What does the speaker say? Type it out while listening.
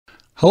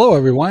Hello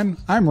everyone,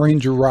 I'm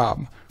Ranger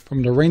Rob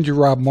from the Ranger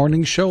Rob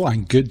Morning Show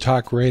on Good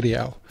Talk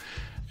Radio.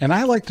 And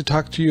I like to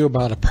talk to you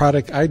about a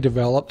product I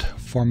developed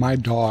for my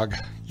dog.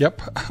 Yep,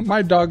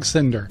 my dog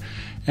Cinder.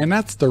 And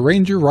that's the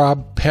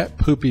RangerRob Pet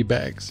Poopy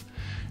Bags.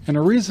 And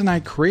the reason I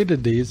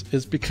created these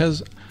is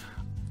because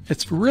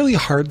it's really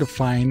hard to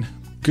find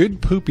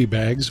good poopy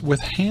bags with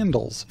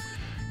handles.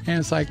 And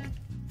it's like,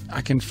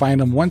 I can find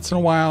them once in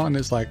a while and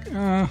it's like,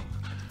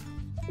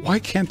 why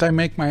can't I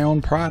make my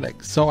own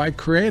product? So I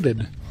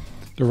created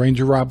the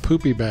RangerRob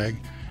Poopy Bag,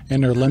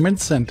 and they're lemon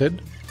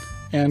scented.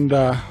 And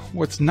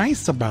what's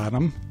nice about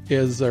them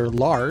is they're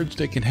large.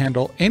 They can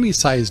handle any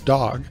size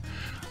dog.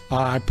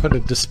 I put a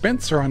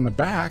dispenser on the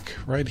back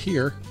right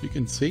here, you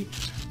can see,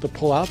 to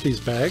pull out these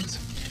bags.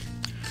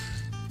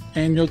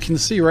 And you can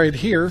see right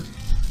here,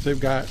 they've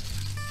got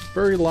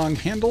very long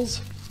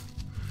handles,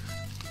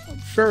 a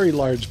very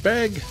large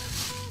bag.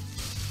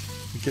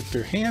 You get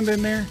your hand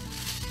in there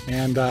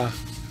and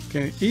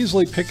can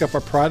easily pick up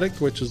a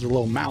product, which is a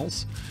little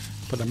mouse.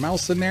 Put a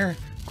mouse in there,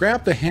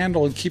 grab the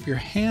handle and keep your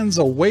hands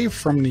away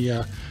from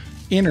the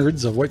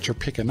innards of what you're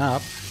picking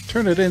up.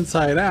 Turn it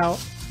inside out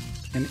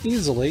and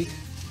easily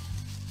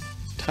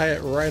tie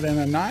it right in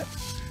a knot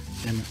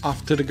and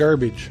off to the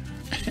garbage.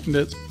 And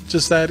it's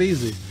just that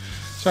easy.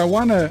 So I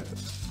want to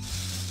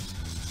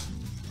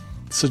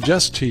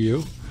suggest to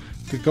you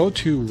to go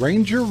to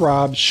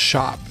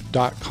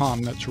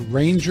RangerRobShop.com. That's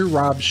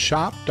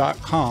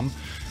RangerRobShop.com,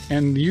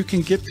 and you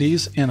can get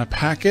these in a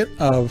packet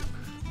of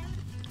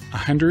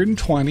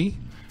 120.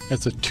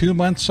 It's a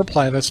 2-month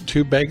supply. That's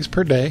 2 bags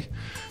per day,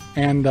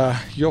 and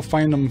you'll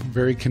find them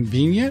very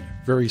convenient,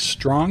 very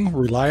strong,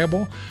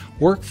 reliable,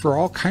 work for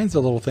all kinds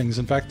of little things.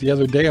 In fact, the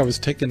other day I was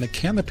taking the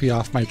canopy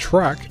off my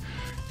truck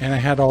and I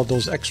had all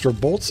those extra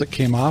bolts that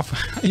came off.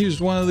 I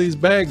used one of these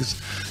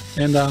bags,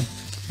 and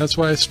that's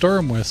what I store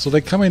them with. So they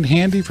come in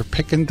handy for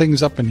picking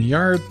things up in the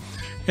yard.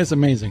 It's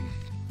amazing.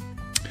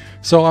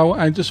 So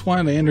I just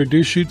wanted to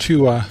introduce you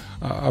to a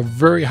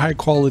very high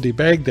quality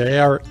bag. They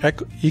are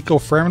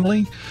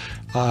eco-friendly,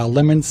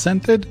 lemon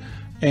scented,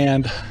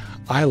 and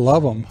I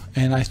love them,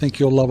 and I think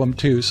you'll love them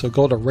too. So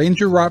go to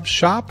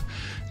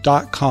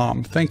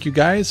RangerRobShop.com. Thank you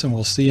guys, and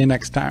we'll see you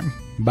next time.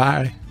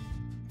 Bye.